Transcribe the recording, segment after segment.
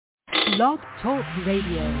Blog Talk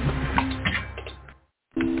Radio.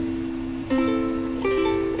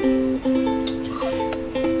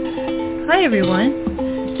 Hi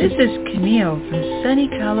everyone, this is Camille from sunny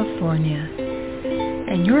California,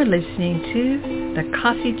 and you're listening to the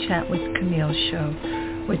Coffee Chat with Camille show,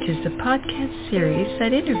 which is a podcast series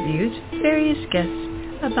that interviews various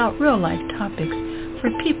guests about real-life topics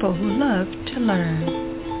for people who love to learn.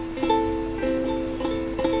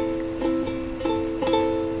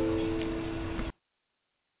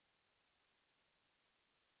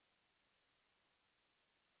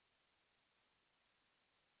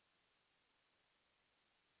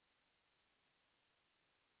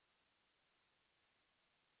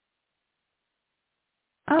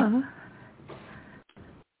 Oh,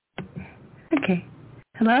 okay.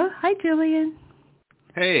 Hello? Hi, Julian.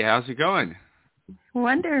 Hey, how's it going?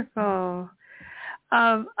 Wonderful.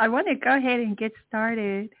 I want to go ahead and get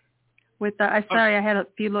started with the, I'm sorry, I had a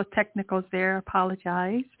few little technicals there. I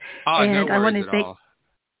apologize. Oh, and no worries at all.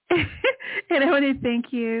 And I want to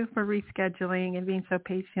thank you for rescheduling and being so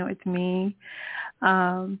patient with me.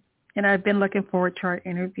 And I've been looking forward to our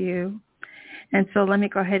interview. And so let me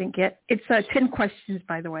go ahead and it's 10 questions,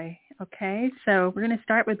 by the way. Okay, so we're going to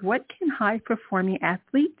start with, what can high-performing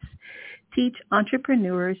athletes teach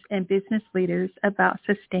entrepreneurs and business leaders about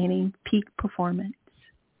sustaining peak performance?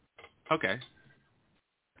 Okay.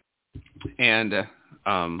 And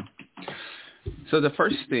so the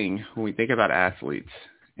first thing when we think about athletes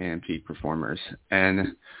and peak performers,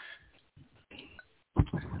 and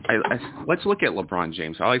let's look at LeBron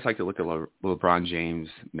James. I always like to look at LeBron James,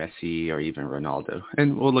 Messi, or even Ronaldo.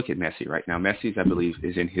 And we'll look at Messi right now. Messi's, I believe,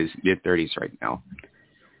 is in his mid-30s right now.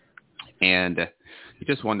 And he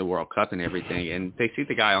just won the World Cup and everything. And they see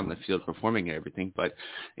the guy on the field performing and everything. But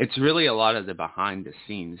it's really a lot of the behind the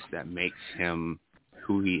scenes that makes him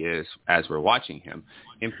who he is as we're watching him.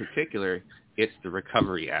 In particular, it's the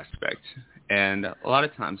recovery aspect. And a lot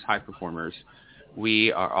of times high performers,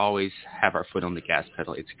 we are always have our foot on the gas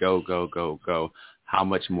pedal. It's go, go, go, go. How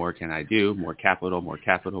much more can I do? More capital,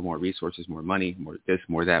 more resources, more money, more this,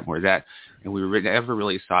 more that, more that. And we never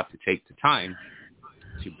really stop to take the time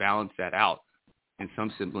to balance that out in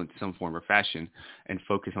some semblance, some form or fashion, and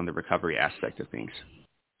focus on the recovery aspect of things.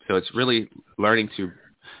 So it's really learning to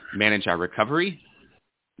manage our recovery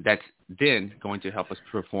that's then going to help us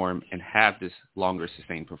perform and have this longer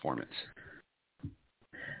sustained performance.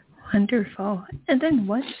 Wonderful. And then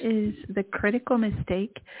what is the critical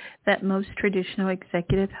mistake that most traditional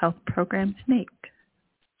executive health programs make?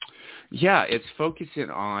 Yeah, it's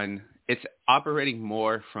it's operating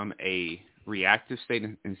more from a reactive state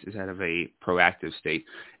instead of a proactive state.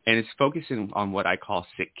 And it's focusing on what I call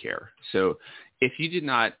sick care. So if you did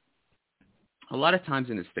not, a lot of times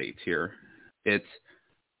in the States here,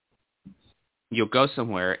 you'll go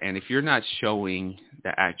somewhere, and if you're not showing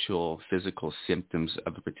the actual physical symptoms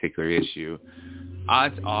of a particular issue,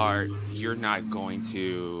 odds are you're not going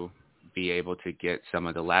to be able to get some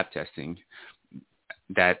of the lab testing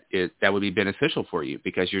that would be beneficial for you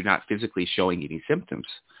because you're not physically showing any symptoms.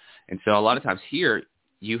 And so a lot of times here,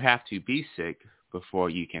 you have to be sick before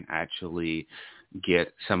you can actually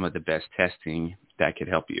get some of the best testing that could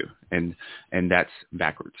help you. And that's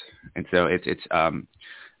backwards. And so it's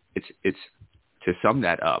to sum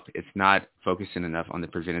that up, it's not focusing enough on the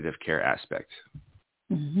preventative care aspect.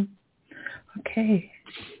 Mm-hmm. Okay.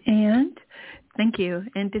 And thank you.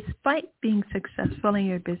 And despite being successful in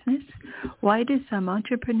your business, why do some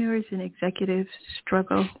entrepreneurs and executives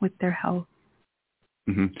struggle with their health?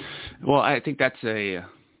 Mm-hmm. Well, I think that's a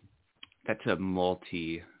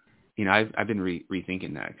multi, I've been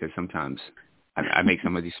rethinking that because sometimes I make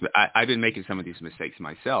some of these, I've been making some of these mistakes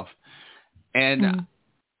myself. And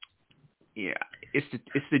yeah, it's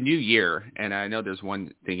the new year, and I know there's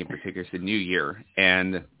one thing in particular. It's the new year,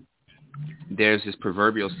 and there's this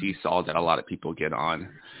proverbial seesaw that a lot of people get on.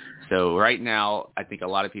 So right now, I think a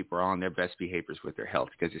lot of people are on their best behaviors with their health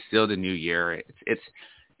because it's still the new year.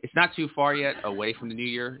 It's not too far yet away from the new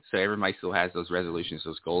year, so everybody still has those resolutions,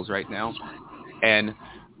 those goals right now. And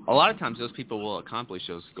a lot of times, those people will accomplish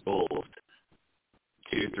those goals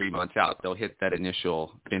 2 to 3 months out. They'll hit that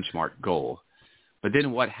initial benchmark goal. But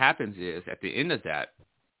then what happens is at the end of that,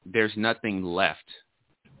 there's nothing left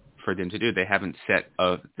for them to do. They haven't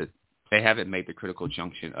they haven't made the critical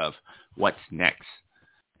junction of what's next.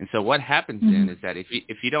 And so what happens then is that if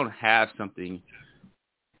you don't have something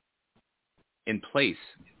in place,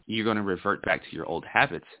 you're going to revert back to your old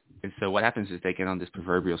habits. And so what happens is they get on this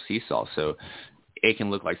proverbial seesaw. So it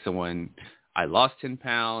can look like I lost 10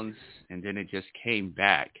 pounds and then it just came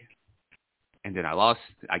back. And then I lost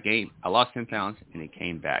 10 pounds and it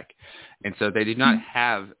came back. And so they do not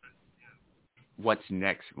have what's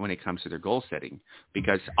next when it comes to their goal setting,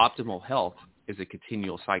 because optimal health is a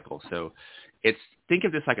continual cycle. So think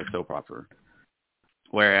of this like a soap opera,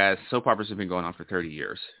 whereas soap operas have been going on for 30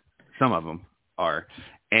 years. Some of them are.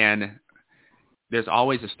 And there's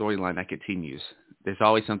always a storyline that continues. There's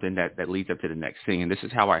always something that leads up to the next thing. And this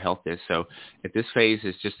is how our health is. So if this phase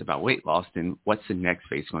is just about weight loss, then what's the next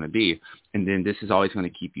phase going to be? And then this is always going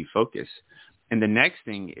to keep you focused. And the next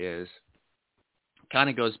thing is kind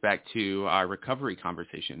of goes back to our recovery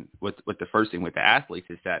conversation with the first thing with the athletes,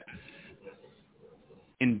 is that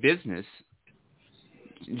in business,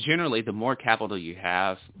 generally, the more capital you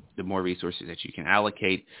have, the more resources that you can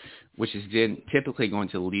allocate, which is then typically going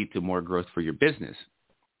to lead to more growth for your business.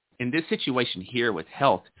 In this situation here with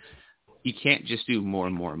health, you can't just do more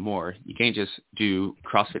and more and more. You can't just do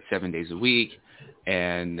CrossFit 7 days a week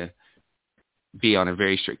and be on a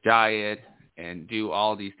very strict diet and do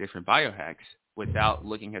all these different biohacks without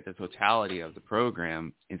looking at the totality of the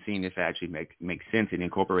program and seeing if it actually makes sense, and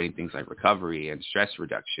incorporating things like recovery and stress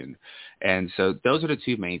reduction. And so those are the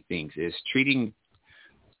two main things, is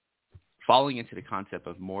falling into the concept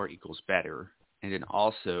of more equals better, and then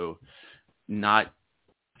also not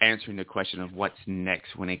answering the question of what's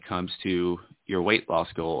next when it comes to your weight loss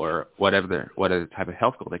goal or whatever type of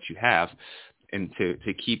health goal that you have, and to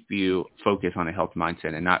keep you focused on a health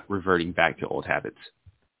mindset and not reverting back to old habits.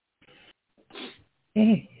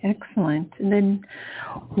 Okay, excellent. And then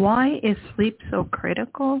why is sleep so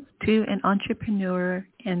critical to an entrepreneur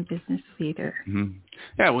and business leader? Mm-hmm.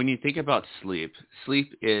 Yeah, when you think about sleep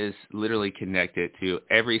is literally connected to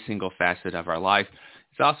every single facet of our life.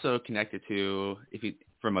 It's also connected to,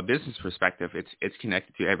 from a business perspective, it's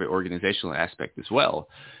connected to every organizational aspect as well.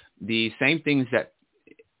 The same things that,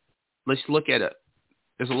 let's look at it.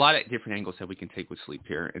 There's a lot of different angles that we can take with sleep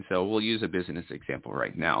here. And so we'll use a business example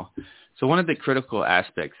right now. So one of the critical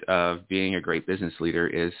aspects of being a great business leader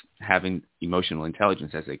is having emotional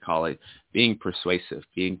intelligence, as they call it, being persuasive,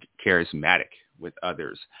 being charismatic with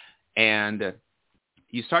others. And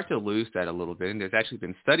you start to lose that a little bit. And there's actually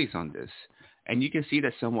been studies on this. And you can see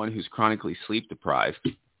that someone who's chronically sleep deprived,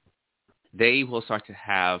 they will start to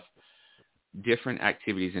have different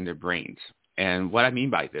activities in their brains. And what I mean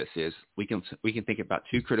by this is we can think about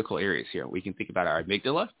two critical areas here. We can think about our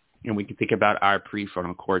amygdala, and we can think about our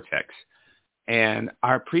prefrontal cortex. And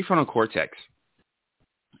our prefrontal cortex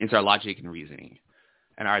is our logic and reasoning.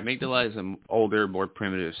 And our amygdala is an older, more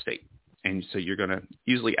primitive state. And so you're going to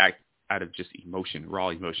usually act out of just emotion, raw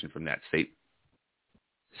emotion from that state.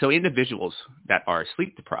 So individuals that are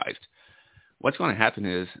sleep deprived, what's going to happen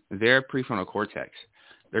is their prefrontal cortex,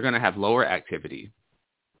 they're going to have lower activity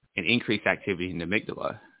and increased activity in the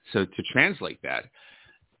amygdala. So to translate that,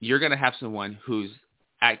 you're going to have someone who's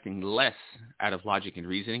acting less out of logic and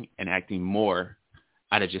reasoning and acting more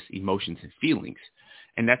out of just emotions and feelings.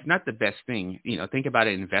 And that's not the best thing. Think about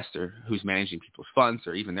an investor who's managing people's funds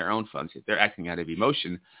or even their own funds. If they're acting out of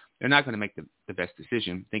emotion, they're not going to make the best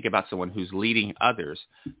decision. Think about someone who's leading others.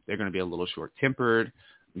 They're going to be a little short-tempered.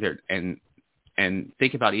 And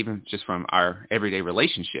think about even just from our everyday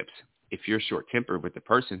relationships. If you're short-tempered with the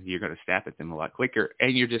person, you're going to snap at them a lot quicker,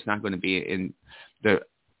 and you're just not going to be in the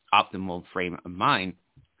optimal frame of mind.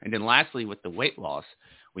 And then lastly, with the weight loss,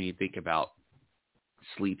 when you think about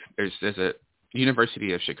sleep, there's a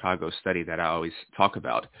University of Chicago study that I always talk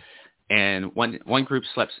about. And one group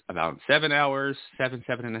slept about 7 hours,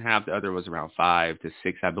 7.5. The other was around 5 to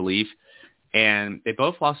 6, I believe. And they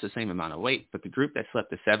both lost the same amount of weight, but the group that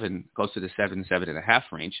slept close to the 7.5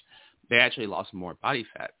 range, they actually lost more body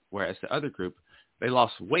fat, whereas the other group, they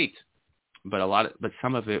lost weight, but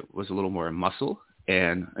some of it was a little more muscle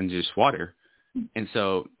and just water. And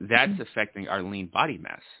so that's affecting our lean body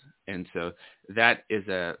mass. And so that is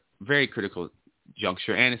a very critical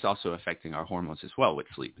juncture, and it's also affecting our hormones as well with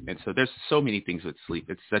sleep. And so there's so many things with sleep.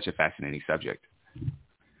 It's such a fascinating subject.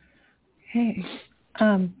 Hey,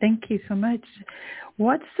 thank you so much.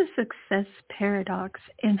 What's the success paradox,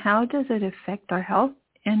 and how does it affect our health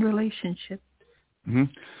and relationships? Mm-hmm.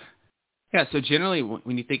 Yeah, so generally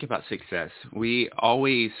when you think about success, I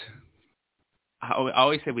always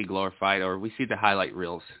say we glorify it, or we see the highlight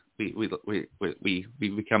reels. We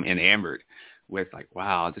become enamored with like,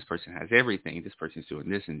 wow, this person has everything. This person's doing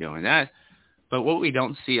this and doing that. But what we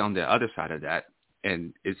don't see on the other side of that,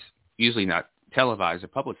 and it's usually not televised or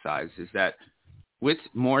publicized, is that with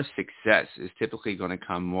more success is typically going to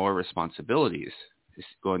come more responsibilities. It's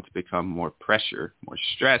going to become more pressure, more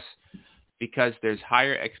stress, because there's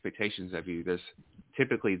higher expectations of you. There's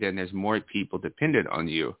more people dependent on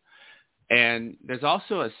you. And there's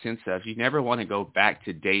also a sense of you never want to go back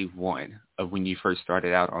to day one of when you first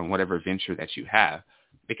started out on whatever venture that you have,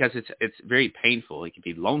 because it's very painful. It can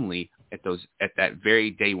be lonely at that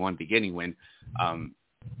very day one beginning when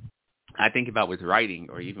I think about with writing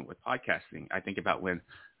or even with podcasting. I think about when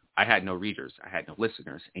I had no readers, I had no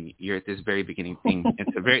listeners, and you're at this very beginning thing.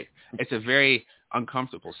 It's a very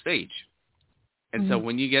uncomfortable stage. And so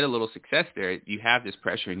when you get a little success there, you have this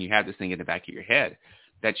pressure and you have this thing in the back of your head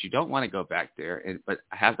that you don't want to go back there, but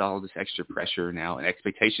I have all this extra pressure now and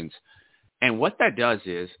expectations. And what that does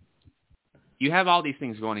is you have all these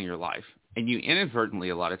things going in your life, and you inadvertently,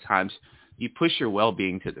 a lot of times, you push your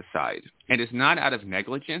well-being to the side. And it's not out of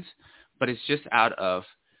negligence, but it's just out of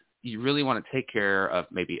you really want to take care of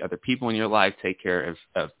maybe other people in your life, take care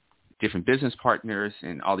of different business partners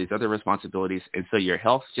and all these other responsibilities. And so your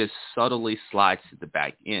health just subtly slides to the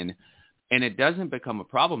back end, and it doesn't become a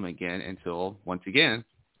problem again until, once again,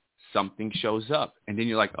 something shows up. And then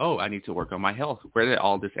you're like, oh, I need to work on my health. Where did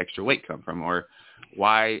all this extra weight come from? Or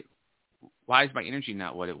why is my energy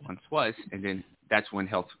not what it once was? And then that's when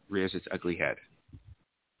health rears its ugly head.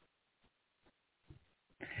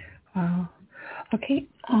 Wow. Okay,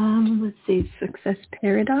 let's see, success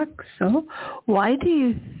paradox. So why do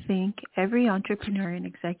you think every entrepreneur and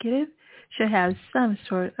executive should have some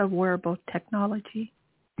sort of wearable technology?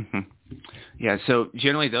 Mm-hmm. Yeah, so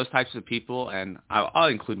generally those types of people, and I'll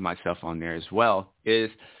include myself on there as well, is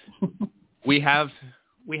we have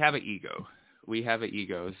an ego. We have an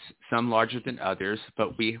ego, some larger than others,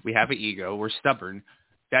 but we have an ego. We're stubborn.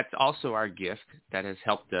 That's also our gift that has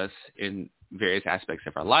helped us in various aspects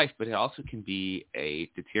of our life, but it also can be a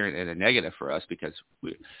deterrent and a negative for us because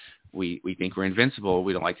we think we're invincible.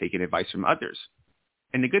 We don't like taking advice from others.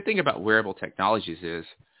 And the good thing about wearable technologies is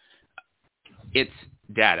it's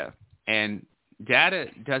data, and data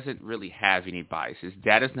doesn't really have any biases.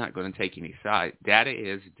 Data's not going to take any side. Data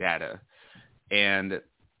is data. And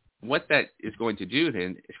what that is going to do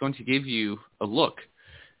then is going to give you a look.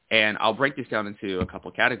 And I'll break this down into a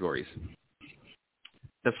couple categories.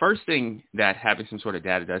 The first thing that having some sort of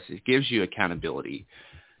data does is it gives you accountability.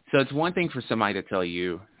 So it's one thing for somebody to tell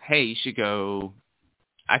you, hey, you should go,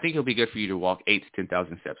 I think it'll be good for you to walk 8,000 to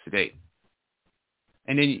 10,000 steps a day.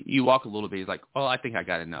 And then you walk a little bit, it's like, oh, I think I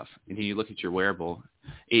got enough. And then you look at your wearable,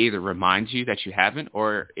 it either reminds you that you haven't,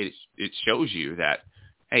 or it shows you that,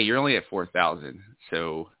 hey, you're only at 4,000.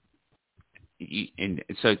 So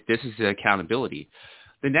this is the accountability.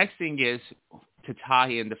 The next thing is to tie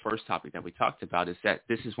in the first topic that we talked about is that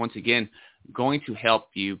this is once again going to help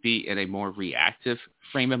you be in a more proactive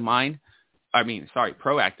frame of mind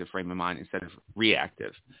instead of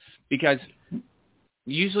reactive. Because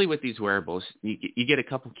usually with these wearables, you get a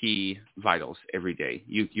couple key vitals every day.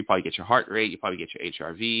 You probably get your heart rate, you probably get your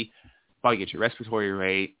HRV, probably get your respiratory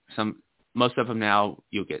rate. Most of them now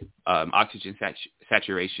you'll get oxygen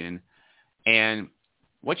saturation. And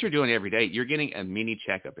what you're doing every day, you're getting a mini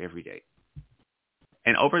checkup every day.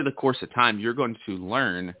 And over the course of time, you're going to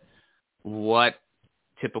learn what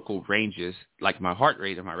typical ranges, like my heart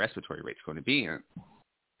rate or my respiratory rate is going to be in.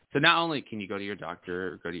 So not only can you go to your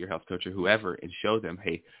doctor or go to your health coach or whoever and show them,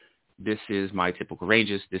 hey, this is my typical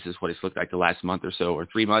ranges, this is what it's looked like the last month or so or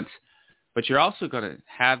 3 months, but you're also going to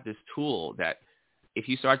have this tool that if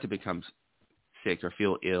you start to become sick or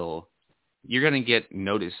feel ill, you're going to get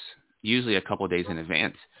notice usually a couple of days in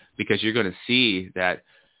advance because you're going to see that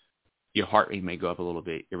your heart rate may go up a little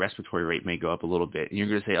bit, your respiratory rate may go up a little bit, and you're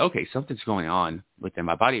going to say, okay, something's going on within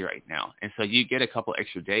my body right now. And so you get a couple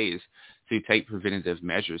extra days to take preventative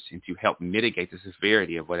measures and to help mitigate the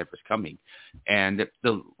severity of whatever's coming. And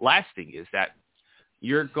the last thing is that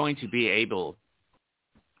you're going to be able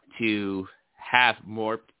to have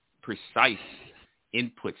more precise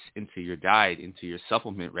inputs into your diet, into your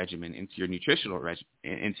supplement regimen, into your nutritional regimen,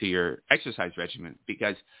 into your exercise regimen,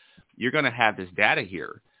 because you're going to have this data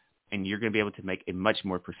here. And you're going to be able to make a much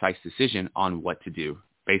more precise decision on what to do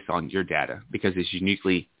based on your data because it's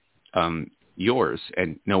uniquely yours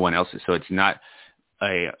and no one else's. So it's not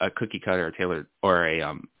a cookie cutter or tailored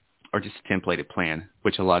or just a templated plan,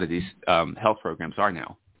 which a lot of these health programs are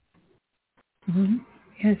now. Mm-hmm.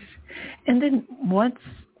 Yes. And then what's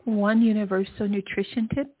one universal nutrition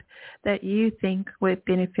tip that you think would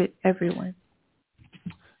benefit everyone?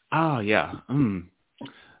 Oh, yeah.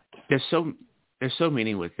 There's so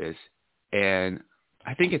many with this, and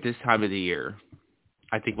I think at this time of the year,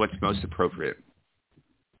 I think what's most appropriate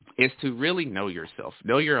is to really know yourself,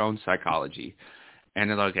 know your own psychology. And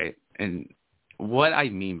what I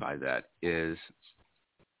mean by that is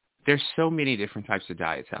there's so many different types of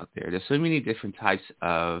diets out there. There's so many different types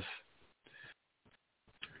of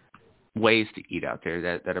ways to eat out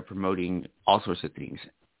there that are promoting all sorts of things.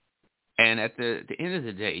 And at the end of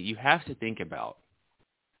the day, you have to think about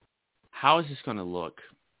how is this going to look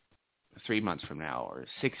 3 months from now or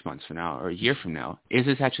 6 months from now or a year from now? Is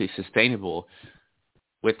this actually sustainable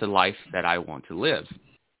with the life that I want to live?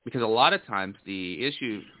 Because a lot of times the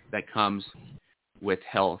issue that comes with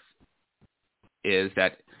health is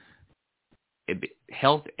that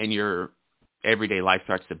health and your everyday life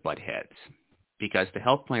starts to butt heads, because the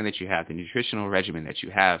health plan that you have, the nutritional regimen that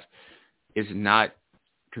you have, is not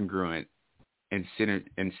congruent and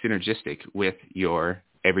synergistic with your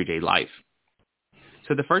everyday life.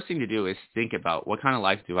 So the first thing to do is think about, what kind of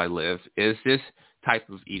life do I live? Is this type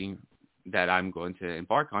of eating that I'm going to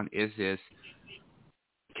embark on,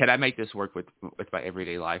 can I make this work with my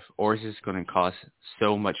everyday life, or is this going to cause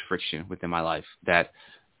so much friction within my life that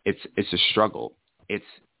it's a struggle? It's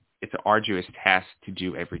an arduous task to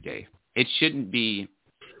do every day. It shouldn't be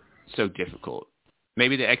so difficult.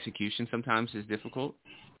 Maybe the execution sometimes is difficult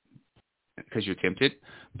because you're tempted,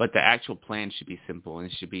 but the actual plan should be simple and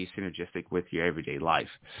it should be synergistic with your everyday life.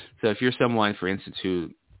 So if you're someone, for instance, who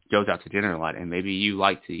goes out to dinner a lot and maybe you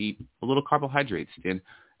like to eat a little carbohydrates, then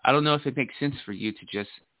I don't know if it makes sense for you to just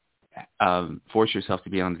force yourself to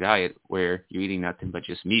be on a diet where you're eating nothing but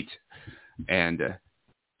just meat and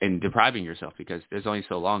depriving yourself, because there's only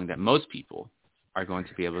so long that most people are going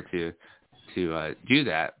to be able to do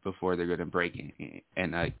that before they're going to break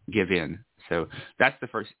and give in. So that's the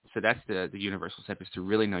first. So that's the universal step, is to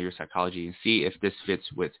really know your psychology and see if this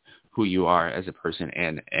fits with who you are as a person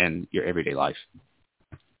and your everyday life.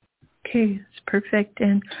 Okay, that's perfect.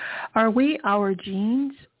 And are we our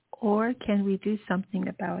genes, or can we do something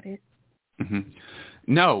about it? Mm-hmm.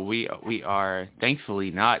 No, we are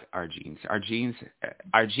thankfully not our genes. Our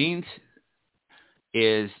genes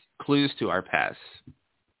is clues to our past.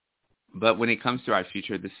 But when it comes to our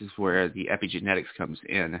future, this is where the epigenetics comes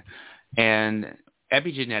in. And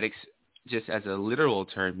epigenetics, just as a literal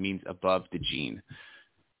term, means above the gene.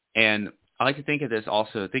 And I like to think of this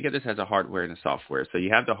as a hardware and a software. So you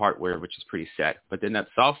have the hardware, which is pretty set, but then that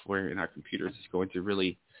software in our computers is going to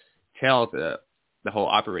really tell the whole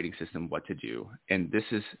operating system what to do. And this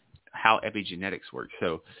is how epigenetics works.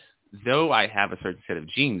 So though I have a certain set of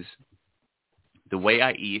genes, the way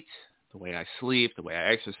I eat, the way I sleep, the way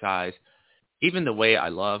I exercise, even the way I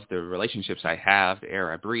love, the relationships I have, the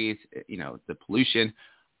air I breathe, the pollution,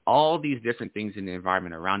 all these different things in the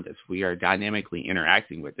environment around us, we are dynamically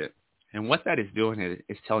interacting with it. And what that is doing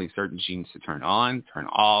is telling certain genes to turn on, turn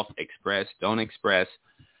off, express, don't express.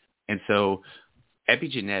 And so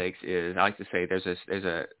epigenetics is, I like to say, there's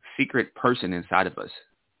a secret person inside of us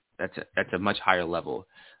that's a much higher level.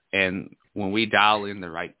 And when we dial in the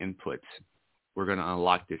right inputs, we're going to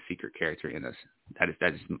unlock this secret character in us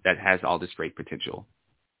that has all this great potential.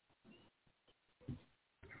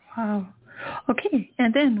 Wow. Okay.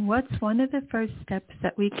 And then what's one of the first steps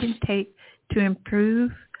that we can take to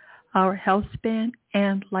improve our health span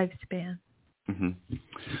and lifespan? Mm-hmm.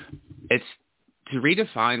 It's to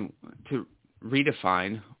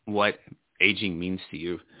redefine what aging means to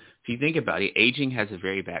you. If you think about it, aging has a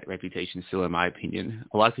very bad reputation still, in my opinion.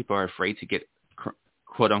 A lot of people are afraid to get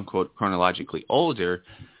quote unquote chronologically older,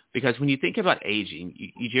 because when you think about aging,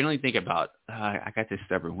 you generally think about, I got this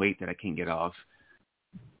stubborn weight that I can't get off.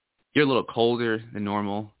 You're a little colder than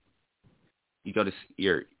normal. You go to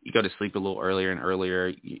sleep a little earlier and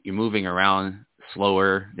earlier. You're moving around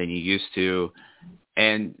slower than you used to.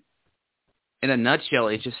 And in a nutshell,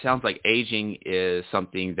 it just sounds like aging is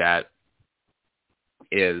something that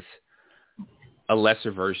is a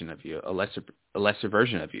lesser version of you, a lesser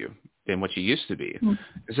version of you than what you used to be. Mm-hmm.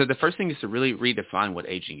 So the first thing is to really redefine what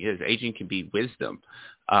aging is. Aging can be wisdom.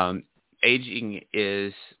 Aging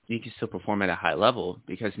is, you can still perform at a high level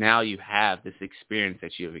because now you have this experience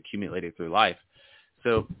that you have accumulated through life.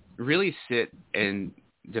 So really sit and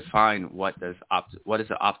define what is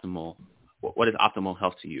optimal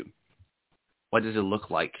health to you. What does it look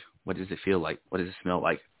like? What does it feel like? What does it smell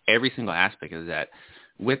like? Every single aspect of that,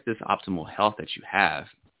 with this optimal health that you have,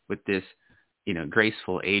 with this,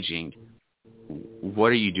 graceful aging, what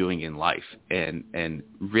are you doing in life? And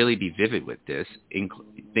really be vivid with this.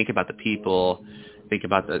 Think about the people, think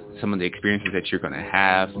about some of the experiences that you're going to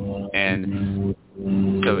have. And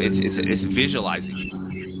so it's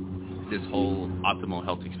visualizing this whole optimal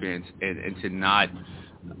health experience and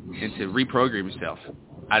to reprogram yourself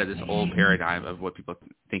out of this old paradigm of what people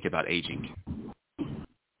think about aging.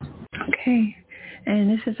 Okay. And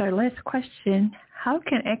this is our last question. How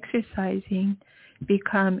can exercising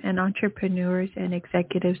become an entrepreneur's and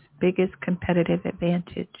executive's biggest competitive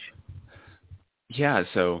advantage? Yeah,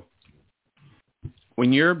 so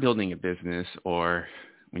when you're building a business or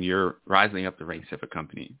when you're rising up the ranks of a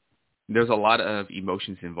company, there's a lot of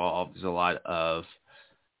emotions involved. There's a lot of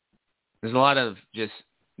there's a lot of just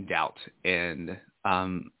doubt and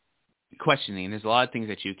questioning. There's a lot of things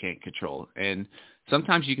that you can't control. And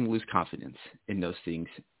sometimes you can lose confidence in those things.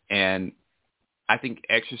 And I think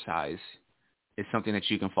exercise is something that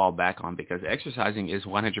you can fall back on, because exercising is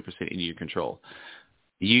 100% in your control.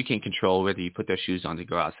 You can control whether you put those shoes on to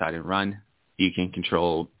go outside and run. You can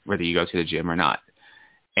control whether you go to the gym or not.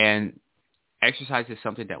 And exercise is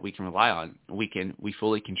something that we can rely on. We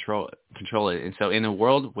fully control it. And so in a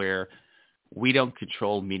world where we don't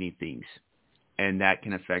control many things, and that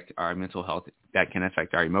can affect our mental health, that can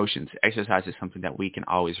affect our emotions, exercise is something that we can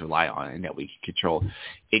always rely on and that we can control.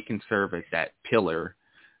 It can serve as that pillar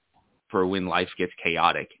for when life gets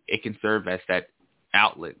chaotic. It can serve as that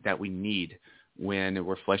outlet that we need when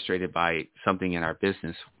we're frustrated by something in our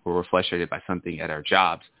business, or we're frustrated by something at our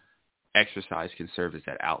jobs. Exercise can serve as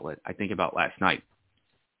that outlet. I think about last night.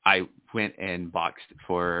 I went and boxed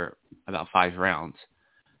for about 5 rounds,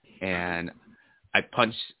 and I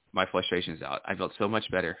punched my frustrations out. I felt so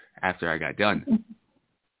much better after I got done,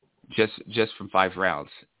 just from 5 rounds.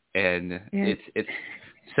 And it's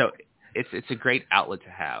a great outlet to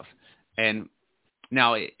have. And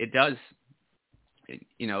now it does,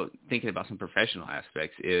 thinking about some professional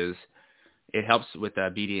aspects, is it helps with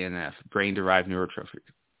BDNF, brain-derived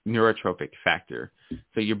neurotrophic factor.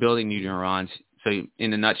 So you're building new neurons. So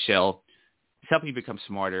in a nutshell, it's helping you become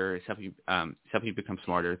smarter. It's helping you become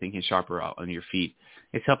smarter, thinking sharper on your feet.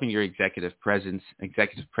 It's helping your executive presence.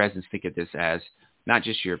 Executive presence, think of this as not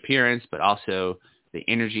just your appearance, but also the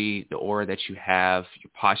energy, the aura that you have,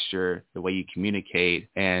 your posture, the way you communicate,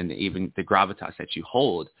 and even the gravitas that you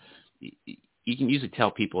hold. You can usually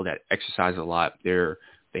tell people that exercise a lot.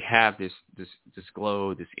 They have this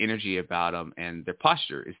glow, this energy about them, and their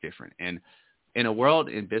posture is different. And in a world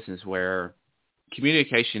in business where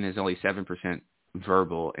communication is only 7%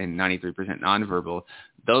 verbal and 93% nonverbal,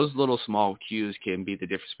 those little small cues can be the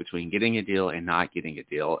difference between getting a deal and not getting a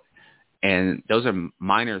deal. And those are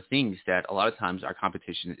minor things that a lot of times our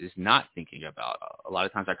competition is not thinking about. A lot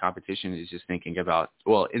of times our competition is just thinking about,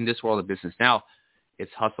 well, in this world of business now,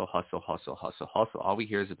 it's hustle, hustle, hustle, hustle, hustle. All we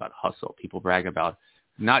hear is about hustle. People brag about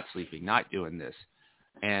not sleeping, not doing this.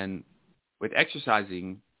 And with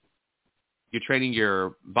exercising, you're training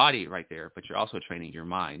your body right there, but you're also training your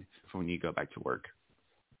mind for when you go back to work.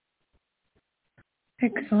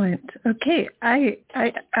 Excellent. Okay. I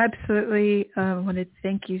absolutely want to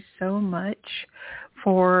thank you so much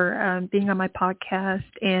for being on my podcast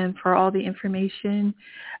and for all the information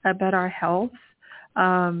about our health.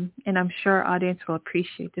 And I'm sure our audience will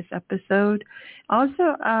appreciate this episode.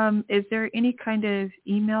 Also, is there any kind of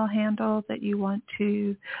email handle that you want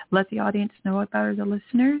to let the audience know about, or the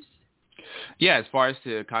listeners? Yeah, as far as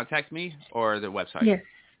to contact me or the website? Yes.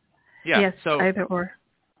 Yeah. Yes, so, either or.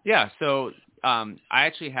 Yeah, so I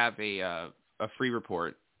actually have a free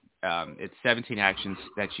report. It's 17 actions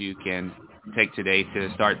that you can take today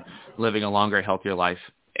to start living a longer, healthier life.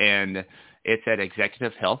 And it's at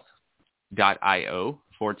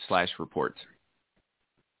executivehealth.io/report.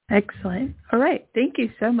 Excellent. All right. Thank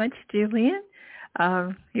you so much, Julian.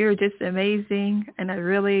 You're just amazing. And I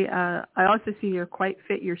also see you're quite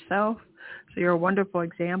fit yourself. So you're a wonderful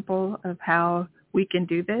example of how we can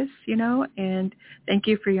do this, and thank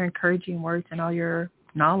you for your encouraging words and all your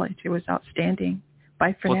knowledge. It was outstanding.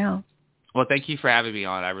 Bye for now. Well, thank you for having me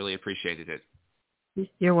on. I really appreciated it.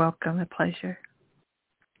 You're welcome. A pleasure.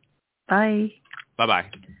 Bye.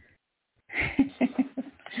 Bye-bye.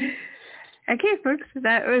 Okay, folks,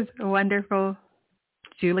 that was wonderful.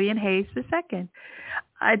 Julian Hayes II.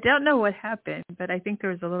 I don't know what happened, but I think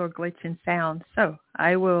there was a little glitch in sound. So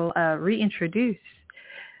I will reintroduce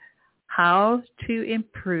How to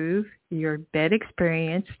Improve Your Bed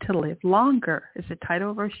Experience to Live Longer is the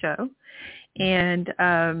title of our show. And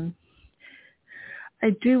I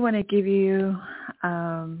do want to give you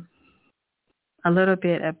a little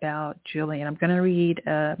bit about Julian. I'm going to read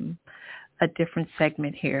a different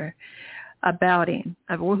segment here about him.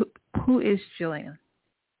 Who is Julian?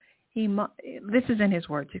 This is in his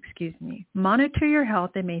words, Monitor your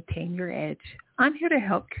health and maintain your edge. I'm here to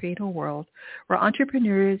help create a world where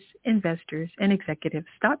entrepreneurs, investors, and executives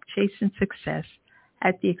stop chasing success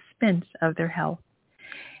at the expense of their health.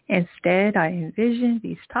 Instead, I envision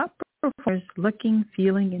these top performers looking,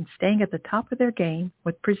 feeling, and staying at the top of their game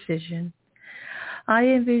with precision. I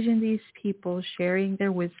envision these people sharing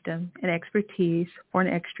their wisdom and expertise for an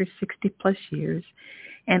extra 60-plus years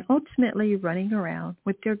and ultimately running around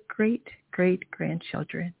with their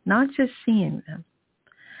great-great-grandchildren, not just seeing them.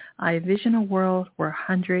 I envision a world where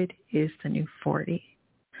 100 is the new 40.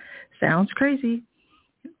 Sounds crazy,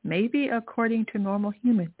 maybe according to normal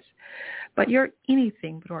humans, but you're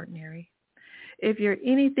anything but ordinary. If you're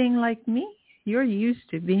anything like me, you're used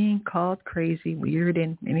to being called crazy, weird,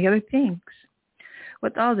 and many other things.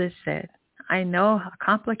 With all this said, I know how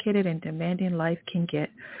complicated and demanding life can get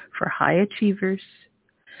for high achievers.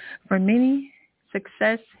 For many,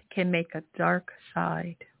 success can make a dark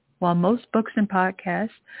side. While most books and podcasts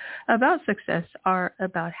about success are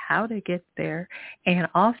about how to get there and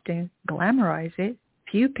often glamorize it,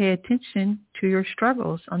 few pay attention to your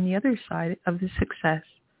struggles on the other side of the success.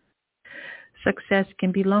 Success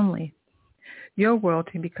can be lonely. Your world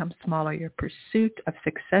can become smaller. Your pursuit of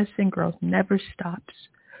success and growth never stops,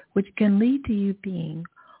 which can lead to you being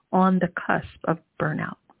on the cusp of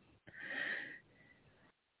burnout.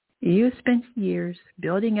 You spent years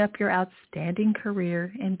building up your outstanding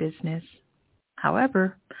career and business.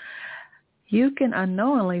 However, you can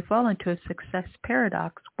unknowingly fall into a success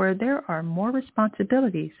paradox where there are more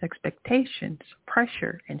responsibilities, expectations,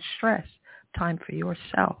 pressure, and stress, time for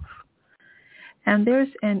yourself. And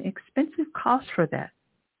there's an expensive cost for that,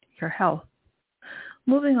 your health.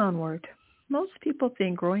 Moving onward, most people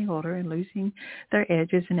think growing older and losing their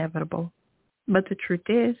edge is inevitable. But the truth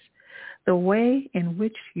is, the way in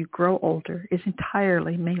which you grow older is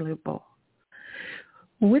entirely malleable.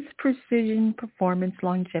 With precision, performance,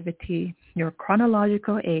 longevity, your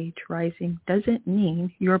chronological age rising doesn't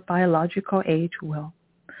mean your biological age will.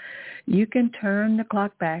 You can turn the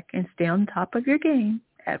clock back and stay on top of your game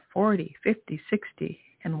at 40, 50, 60,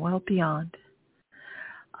 and well beyond.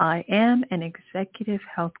 I am an executive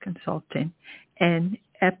health consultant and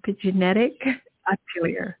epigenetic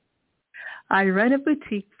affiliate. I run a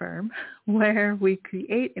boutique firm where we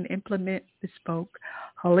create and implement bespoke,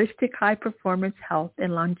 holistic, high-performance health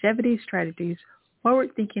and longevity strategies,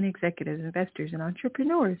 forward-thinking executives, investors, and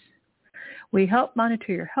entrepreneurs. We help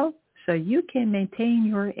monitor your health so you can maintain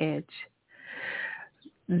your edge.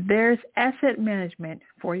 There's asset management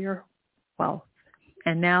for your wealth,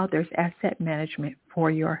 and now there's asset management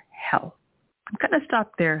for your health. I'm going to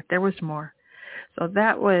stop there. There was more. So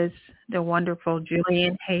that was the wonderful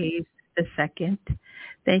Julian Hayes II.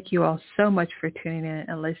 Thank you all so much for tuning in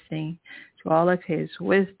and listening to all of his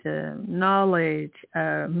wisdom, knowledge,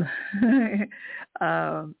 and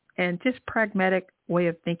just pragmatic way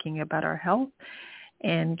of thinking about our health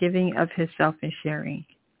and giving of himself and sharing.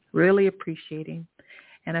 Really appreciating.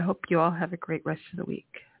 And I hope you all have a great rest of the week.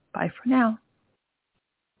 Bye for now.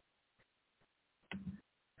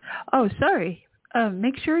 Oh, sorry.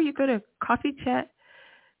 Make sure you go to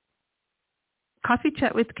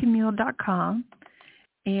coffeechatwithcamille.com,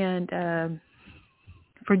 and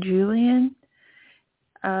for Julian,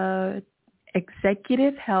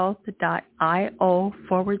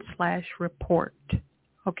 executivehealth.io/report.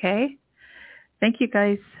 Okay? Thank you,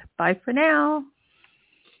 guys. Bye for now.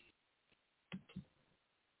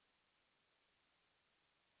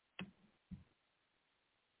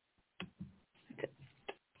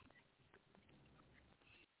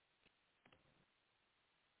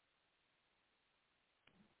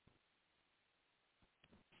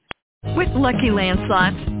 With Lucky Land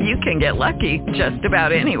Slots, you can get lucky just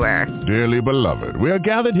about anywhere. Dearly beloved, we are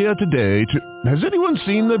gathered here today to... Has anyone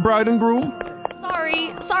seen the bride and groom?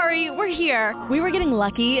 Sorry, we're here. We were getting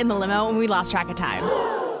lucky in the limo and we lost track of time.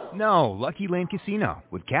 No, Lucky Land Casino,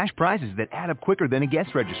 with cash prizes that add up quicker than a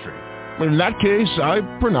guest registry. In that case, I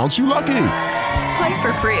pronounce you lucky. Play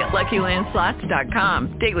for free at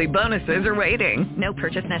LuckyLandSlots.com. Daily bonuses are waiting. No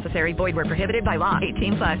purchase necessary. Void where prohibited by law.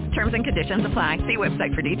 18+. Terms and conditions apply. See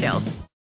website for details.